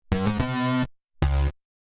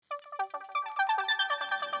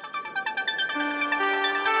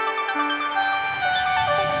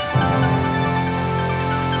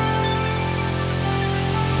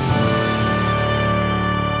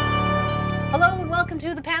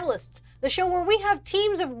to The Panelists, the show where we have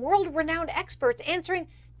teams of world-renowned experts answering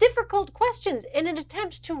difficult questions in an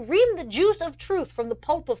attempt to ream the juice of truth from the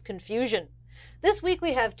pulp of confusion. This week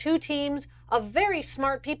we have two teams of very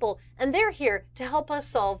smart people, and they're here to help us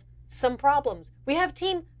solve some problems. We have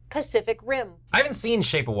Team Pacific Rim. I haven't seen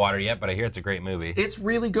Shape of Water yet, but I hear it's a great movie. It's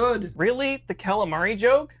really good. Really? The calamari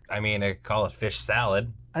joke? I mean, I call it fish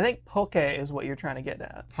salad. I think poke is what you're trying to get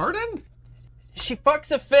at. Pardon? She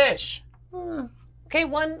fucks a fish. Okay,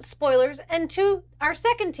 one, spoilers, and two, our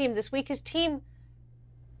second team this week is Team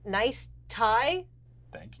Nice Tie.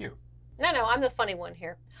 Thank you. No, I'm the funny one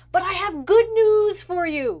here. But I have good news for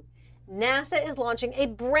you. NASA is launching a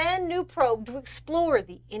brand new probe to explore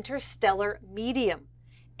the interstellar medium.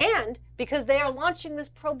 And because they are launching this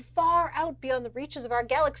probe far out beyond the reaches of our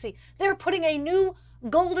galaxy, they're putting a new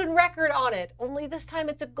golden record on it. Only this time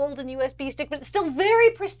it's a golden USB stick, but it's still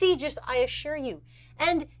very prestigious, I assure you.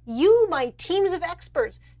 And you, my teams of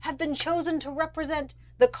experts, have been chosen to represent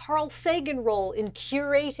the Carl Sagan role in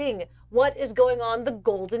curating what is going on the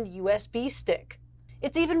golden USB stick.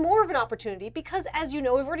 It's even more of an opportunity because, as you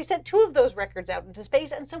know, we've already sent 2 of those records out into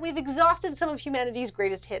space, and so we've exhausted some of humanity's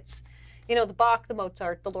greatest hits. You know, the Bach, the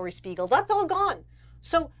Mozart, the Laurie Spiegel, that's all gone.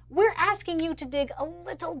 So we're asking you to dig a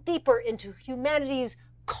little deeper into humanity's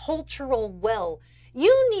cultural well.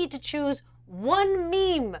 You need to choose one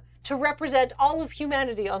meme to represent all of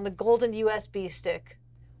humanity on the golden USB stick.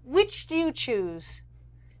 Which do you choose?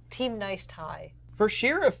 Team Nice Tie. For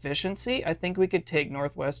sheer efficiency, I think we could take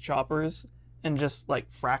Northwest Choppers and just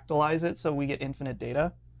like fractalize it so we get infinite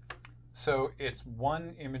data. So it's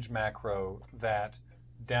one image macro that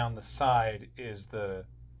down the side is the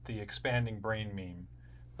expanding brain meme,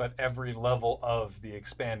 but every level of the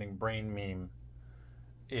expanding brain meme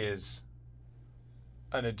is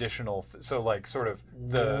an additional so like sort of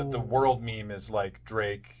the world meme is like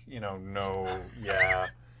Drake, no, yeah,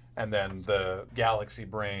 and then the galaxy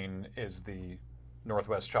brain is the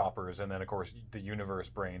Northwest Choppers, and then of course the universe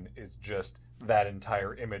brain is just that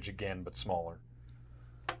entire image again but smaller.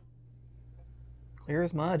 Clear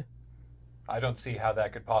as mud. I don't see how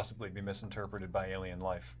that could possibly be misinterpreted by alien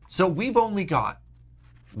life. So we've only got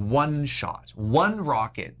one shot, one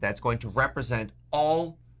rocket that's going to represent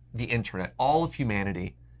all the internet, all of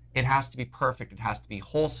humanity. It has to be perfect. It has to be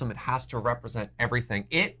wholesome. It has to represent everything.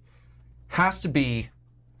 It has to be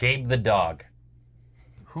Gabe the dog.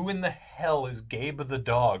 Who in the hell is Gabe the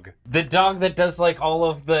dog? The dog that does like all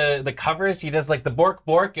of the covers. He does like the bork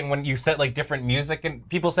bork, and when you set like different music, and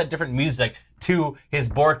people set different music to his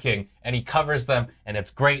borking, and he covers them, and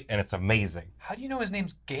it's great and it's amazing. How do you know his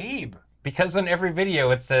name's Gabe? Because in every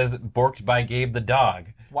video it says borked by Gabe the dog.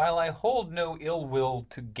 While I hold no ill will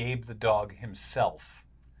to Gabe the dog himself,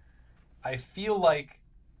 I feel like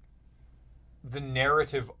the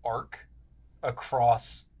narrative arc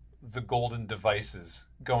across the golden devices,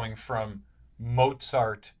 going from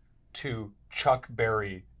Mozart to Chuck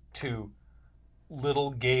Berry to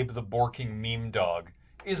little Gabe the borking meme dog,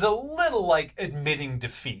 is a little like admitting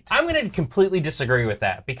defeat. I'm going to completely disagree with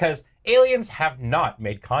that, because aliens have not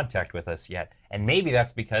made contact with us yet. And maybe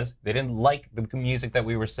that's because they didn't like the music that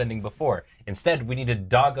we were sending before. Instead, we needed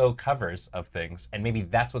doggo covers of things, and maybe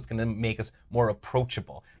that's what's going to make us more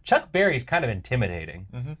approachable. Chuck Berry's kind of intimidating.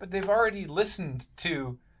 Mm-hmm. But they've already listened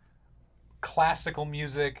to classical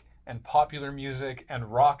music and popular music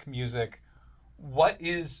and rock music. What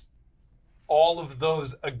is all of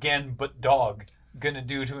those again but dog gonna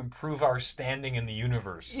do to improve our standing in the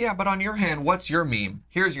universe? Yeah, but on your hand, what's your meme?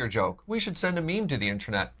 Here's your joke. We should send a meme to the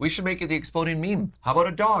internet. We should make it the exploding meme. How about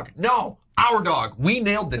a dog? No, our dog. We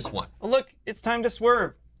nailed this one. Well, look, it's time to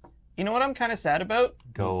swerve. You know what I'm kind of sad about?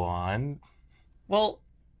 Go on. Well,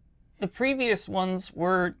 the previous ones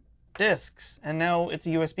were discs, and now it's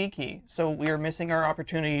a USB key. So we are missing our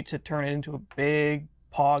opportunity to turn it into a big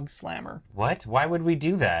pog slammer. What? Why would we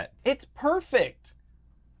do that? It's perfect.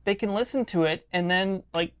 They can listen to it and then,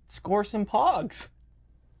 like, score some pogs.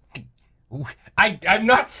 I'm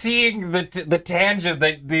not seeing the tangent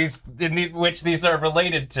that which these are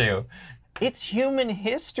related to. It's human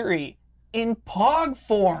history in pog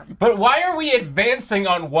form. But why are we advancing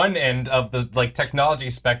on one end of the technology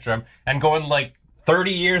spectrum and going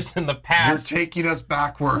 30 years in the past? You're taking us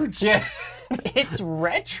backwards. Yeah. It's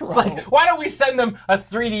retro. It's like, why don't we send them a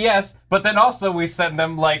 3DS, but then also we send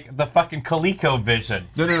them the fucking ColecoVision?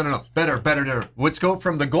 No. Better. Let's go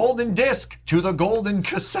from the golden disc to the golden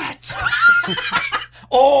cassette.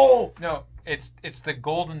 Oh! No, it's the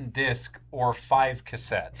golden disc or 5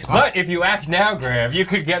 cassettes. But if you act now, Graham, you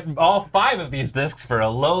could get all 5 of these discs for a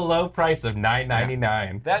low price of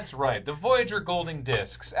 $9.99. That's right, the Voyager golden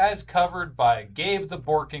discs, as covered by Gabe the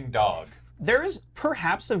Borking Dog. there's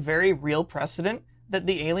perhaps a very real precedent that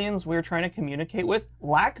the aliens we're trying to communicate with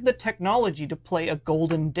lack the technology to play a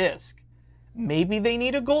golden disc. Maybe they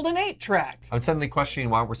need a golden 8-track. I'm suddenly questioning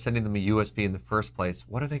why we're sending them a USB in the first place.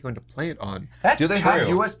 What are they going to play it on? That's Do they have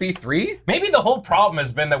true. USB 3? Maybe the whole problem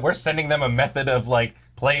has been that we're sending them a method of like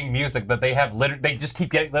playing music that they have they just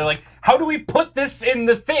keep getting. They're like, how do we put this in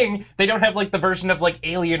the thing? They don't have like the version of like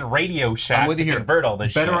Alien Radio Shack to convert all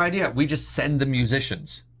this Better shit. idea. We just send the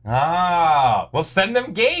musicians. Ah, we'll send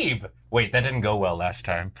them Gabe. Wait, that didn't go well last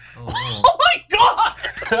time. Oh my god!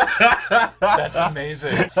 That's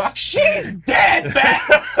amazing. She's dead,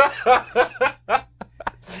 man!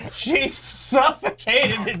 She's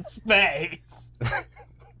suffocated in space.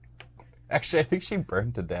 Actually, I think she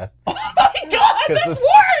burned to death. Oh my god, that's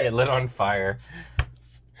worse! It lit on fire.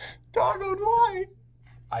 Doggone why?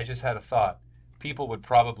 I just had a thought. People would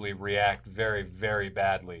probably react very, very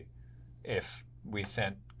badly if we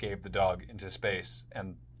sent Gabe the dog into space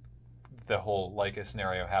and the whole Leica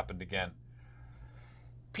scenario happened again.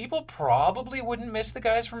 People probably wouldn't miss the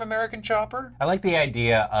guys from American Chopper. I like the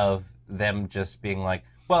idea of them just being like,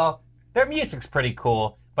 well, their music's pretty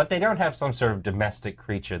cool, but they don't have some sort of domestic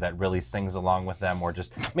creature that really sings along with them or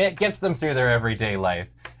just gets them through their everyday life.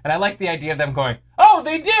 And I like the idea of them going, oh,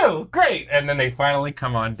 they do! Great! And then they finally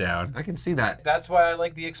come on down. I can see that. That's why I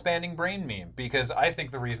like the expanding brain meme, because I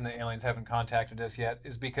think the reason the aliens haven't contacted us yet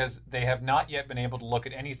is because they have not yet been able to look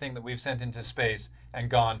at anything that we've sent into space and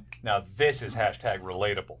gone, now this is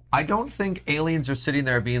 #relatable. I don't think aliens are sitting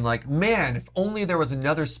there being like, man, if only there was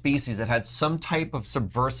another species that had some type of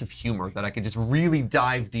subversive humor that I could just really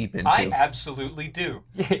dive deep into. I absolutely do.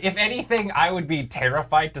 If anything, I would be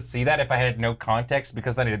terrified to see that if I had no context,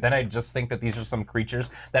 because then I just think that these are some creatures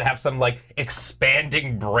that have some like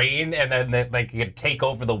expanding brain and then they like could take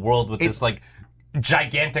over the world with this like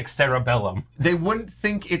gigantic cerebellum. They wouldn't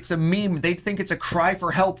think it's a meme. They'd think it's a cry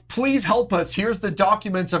for help. Please help us. Here's the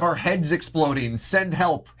documents of our heads exploding. Send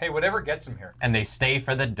help. Hey, whatever gets them here. And they stay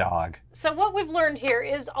for the dog. So what we've learned here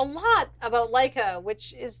is a lot about Leica,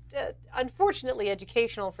 which is unfortunately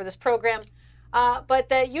educational for this program, but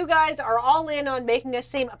that you guys are all in on making us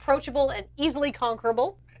seem approachable and easily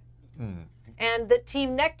conquerable. And that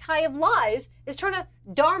Team Necktie of Lies is trying to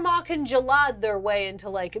Darmok and Jalad their way into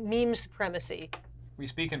like meme supremacy. We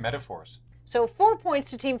speak in metaphors. So 4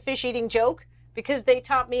 points to Team Fish Eating Joke, because they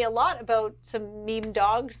taught me a lot about some meme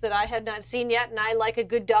dogs that I had not seen yet, and I like a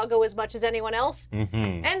good doggo as much as anyone else.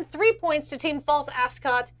 Mm-hmm. And 3 points to Team False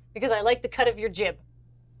Ascot, because I like the cut of your jib.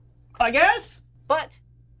 I guess? But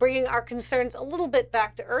bringing our concerns a little bit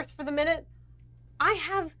back to earth for the minute, I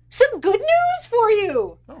have some good news for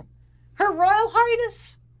you. Oh. Her Royal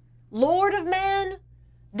Highness, Lord of Man,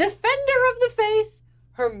 Defender of the Faith,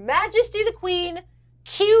 Her Majesty the Queen,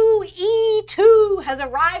 QE2 has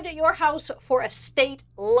arrived at your house for a state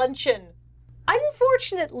luncheon.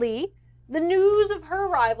 Unfortunately, the news of her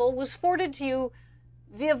arrival was forwarded to you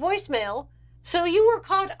via voicemail, so you were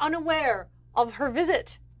caught unaware of her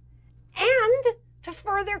visit. And to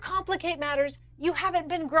further complicate matters, you haven't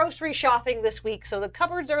been grocery shopping this week, so the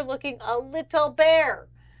cupboards are looking a little bare.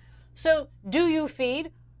 So, do you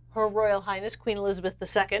feed Her Royal Highness Queen Elizabeth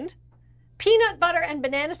II peanut butter and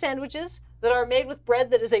banana sandwiches that are made with bread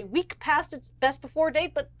that is a week past its best before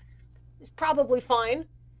date, but is probably fine?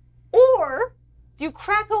 Or do you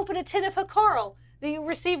crack open a tin of Hakarl that you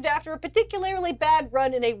received after a particularly bad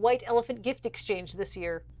run in a White Elephant gift exchange this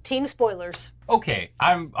year? Team spoilers. Okay,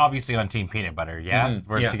 I'm obviously on Team Peanut Butter, yeah?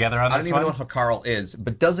 We're together on I this don't even one? know what Hakarl is,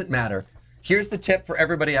 but doesn't matter. Here's the tip for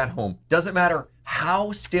everybody at home. Doesn't matter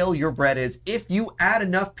how stale your bread is. If you add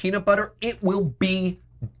enough peanut butter, it will be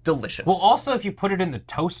delicious. Well, also, if you put it in the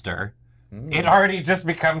toaster, it already just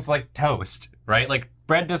becomes like toast, right? Like,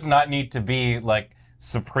 bread does not need to be like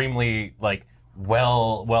supremely like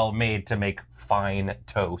well made to make fine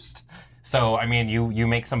toast. So, I mean, you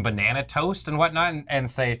make some banana toast and whatnot and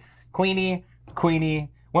say, Queenie,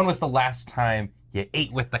 when was the last time you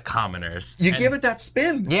ate with the commoners? You And- give it that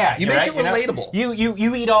spin. Yeah, You you're make right, it know? relatable.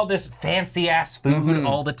 You eat all this fancy ass food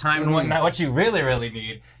all the time and whatnot. What you really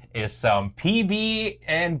need is some PB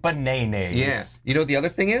and bananas. Yeah. You know what the other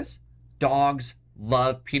thing is? Dogs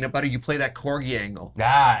love peanut butter. You play that corgi angle.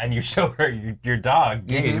 Ah, and you show her your dog,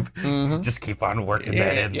 Gabe. Mhm. Just keep on working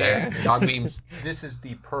that in there. Dog memes. This is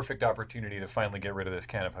the perfect opportunity to finally get rid of this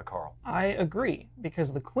can of Hakarl. I agree,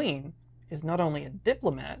 because the Queen is not only a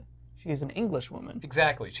diplomat, she is an Englishwoman.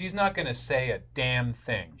 Exactly. She's not going to say a damn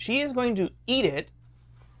thing. She is going to eat it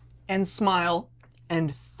and smile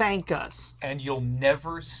and thank us. And you'll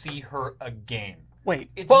never see her again.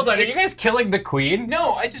 Wait, It's, Hold on, are you it's- guys killing the queen?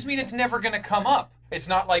 No, I just mean it's never going to come up. It's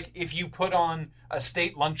not like if you put on a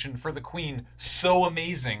state luncheon for the Queen so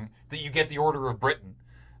amazing that you get the Order of Britain.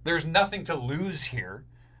 There's nothing to lose here.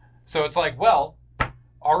 So it's like, well,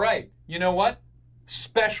 all right, you know what?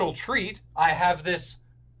 Special treat. I have this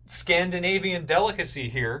Scandinavian delicacy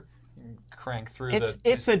here. Crank through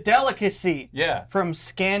It's a delicacy. Yeah. From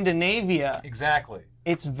Scandinavia. Exactly.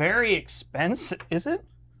 It's very expensive, is it?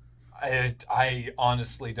 I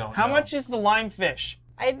honestly don't know. How much is the lime fish?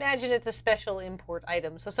 I imagine it's a special import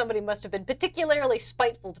item, so somebody must have been particularly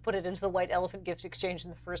spiteful to put it into the White Elephant Gift Exchange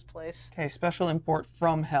in the first place. Okay, special import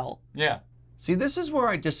from hell. Yeah. See, this is where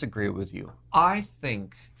I disagree with you. I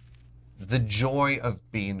think the joy of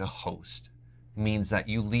being a host means that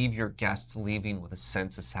you leave your guests leaving with a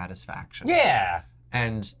sense of satisfaction. Yeah.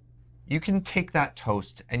 And you can take that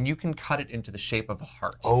toast and you can cut it into the shape of a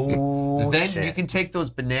heart. Oh, Then shit. you can take those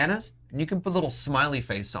bananas and you can put a little smiley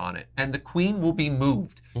face on it, and the Queen will be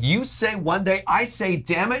moved. You say one day, I say,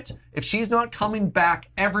 damn it, if she's not coming back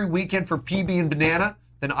every weekend for PB and banana,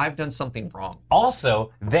 then I've done something wrong.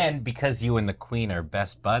 Also, then, because you and the Queen are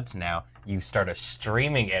best buds now, you start a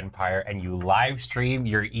streaming empire and you live stream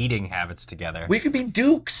your eating habits together. We could be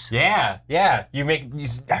dukes. Yeah.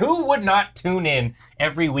 Who would not tune in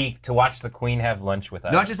every week to watch the Queen have lunch with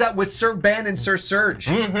us? Not just that, with Sir Ben and Sir Serge.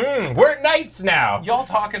 We're knights now. Y'all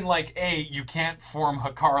talking like, A, you can't form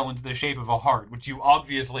Hakarl into the shape of a heart, which you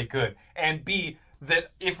obviously could, and B,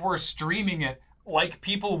 that if we're streaming it, like,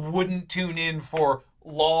 people wouldn't tune in for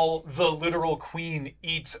lol, the literal Queen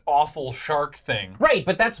eats awful shark thing. Right,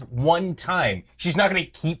 but that's one time. She's not going to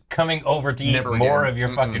keep coming over to eat Never more again. of your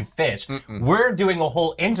fucking fish. We're doing a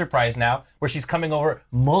whole enterprise now where she's coming over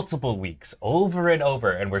multiple weeks, over and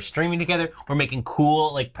over, and we're streaming together. We're making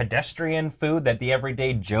cool, like, pedestrian food that the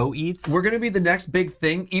everyday Joe eats. We're going to be the next big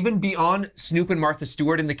thing, even beyond Snoop and Martha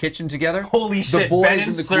Stewart in the kitchen together. Holy shit, boys Ben and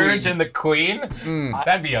and the Serge Queen. and the Queen?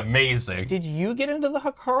 That'd be amazing. Did you get into the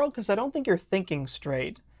Hakarl? Because I don't think you're thinking straight.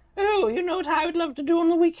 Oh, you know what I would love to do on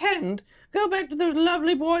the weekend? Go back to those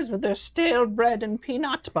lovely boys with their stale bread and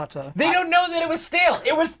peanut butter. They don't know that it was stale.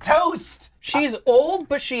 It was toast. She's old,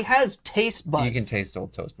 but she has taste buds. You can taste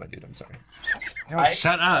old toast, my dude. I'm sorry.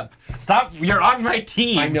 Shut up. Stop. You're on my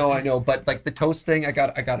team. I know, but like the toast thing, I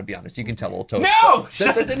gotta be honest. You can tell old toast. No!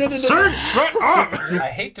 No. Serge, shut up.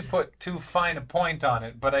 I hate to put too fine a point on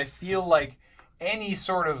it, but I feel like any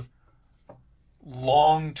sort of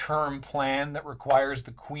long-term plan that requires the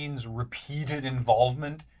Queen's repeated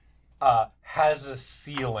involvement has a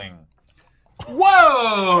ceiling.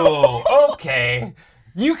 Whoa! Okay.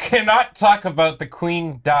 You cannot talk about the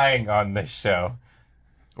Queen dying on this show.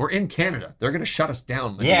 We're in Canada. They're gonna shut us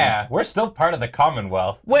down. my Yeah, we're still part of the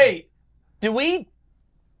Commonwealth. Wait, do we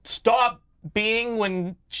stop being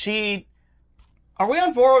when she... Are we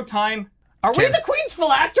on borrowed time? Are we Ken- the Queen's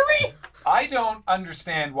phylactery? I don't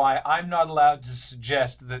understand why I'm not allowed to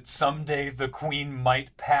suggest that someday the Queen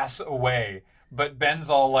might pass away. But Ben's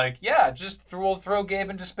all like, yeah, just we'll throw Gabe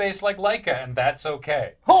into space like Laika, and that's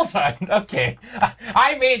okay. Hold on. Okay.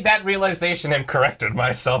 I made that realization and corrected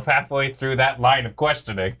myself halfway through that line of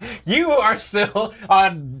questioning. You are still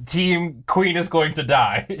on team Queen is going to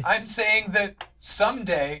die. I'm saying that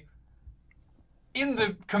someday, in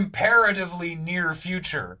the comparatively near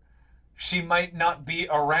future, she might not be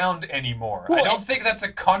around anymore. I don't think that's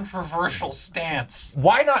a controversial stance.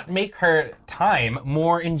 Why not make her time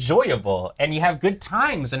more enjoyable and you have good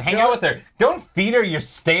times and hang out with her? Don't feed her your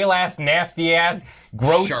stale ass, nasty ass,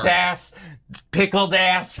 gross Sure. ass, pickled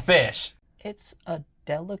ass fish. It's a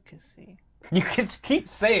delicacy. You can keep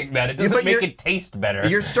saying that. It doesn't but make you're- it taste better.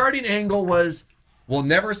 Your starting angle was, we'll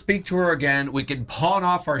never speak to her again. We can pawn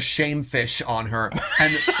off our shame fish on her.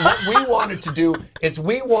 And what we wanted to do is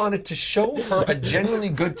we wanted to show her a genuinely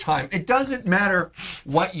good time. It doesn't matter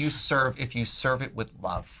what you serve if you serve it with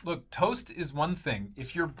love. Look, toast is one thing.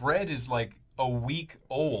 If your bread is like a week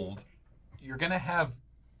old, you're gonna have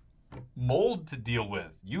mold to deal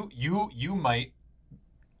with. You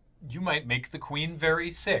might make the Queen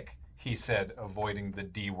very sick, he said, avoiding the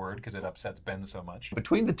D word because it upsets Ben so much.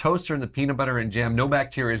 Between the toaster and the peanut butter and jam, no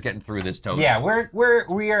bacteria is getting through this toast. Yeah,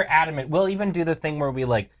 we are adamant. We'll even do the thing where we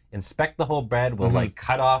like inspect the whole bread. We'll like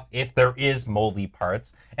cut off if there is moldy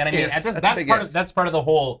parts. And I mean, If, that's a that's big part if. of that's part of the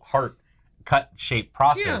whole heart cut shape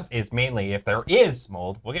process. Is mainly if there is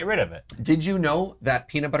mold, we'll get rid of it. Did you know that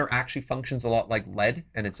peanut butter actually functions a lot like lead,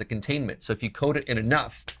 and it's a containment? So if you coat it in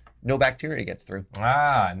enough, no bacteria gets through.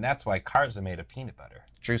 And that's why cars are made of peanut butter.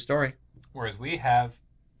 True story. Whereas we have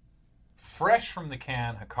fresh from the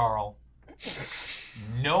can, Hakarl,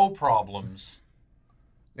 no problems.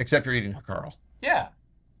 Except you're eating Hakarl. Yeah.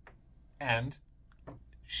 And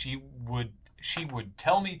she would she would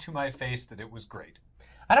tell me to my face that it was great.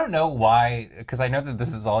 I don't know why, because I know that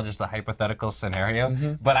this is all just a hypothetical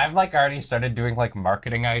scenario, but I've like already started doing like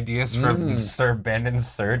marketing ideas for Sir Ben and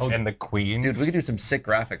Serge and the Queen. Dude, we could do some sick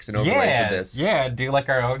graphics and overlays with this. Yeah, do like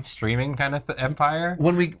our own streaming kind of empire.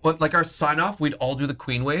 When like our sign off, we'd all do the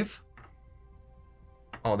Queen wave.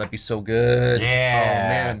 Oh, that'd be so good. Yeah. Oh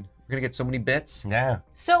man, we're gonna get so many bits. Yeah.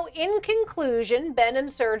 So, in conclusion, Ben and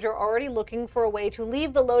Serge are already looking for a way to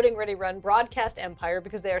leave the Loading Ready Run broadcast empire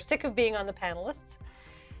because they are sick of being on the panelists.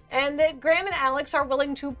 And that Graham and Alex are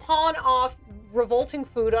willing to pawn off revolting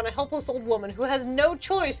food on a helpless old woman who has no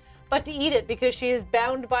choice but to eat it because she is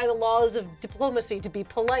bound by the laws of diplomacy to be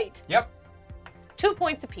polite. Yep. 2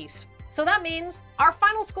 points apiece. So that means our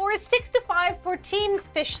final score is 6-5 for Team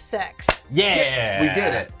Fish Sex. Yeah. We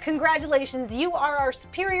did it. Congratulations, you are our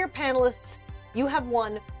superior panelists. You have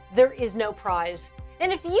won. There is no prize.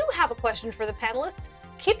 And if you have a question for the panelists,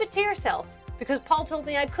 keep it to yourself, because Paul told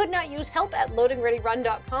me I could not use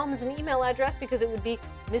help@loadingreadyrun.com as an email address because it would be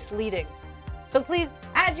misleading. So please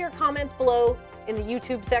add your comments below in the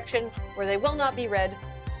YouTube section where they will not be read,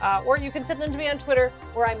 or you can send them to me on Twitter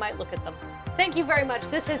where I might look at them. Thank you very much.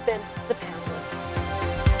 This has been The Panelists.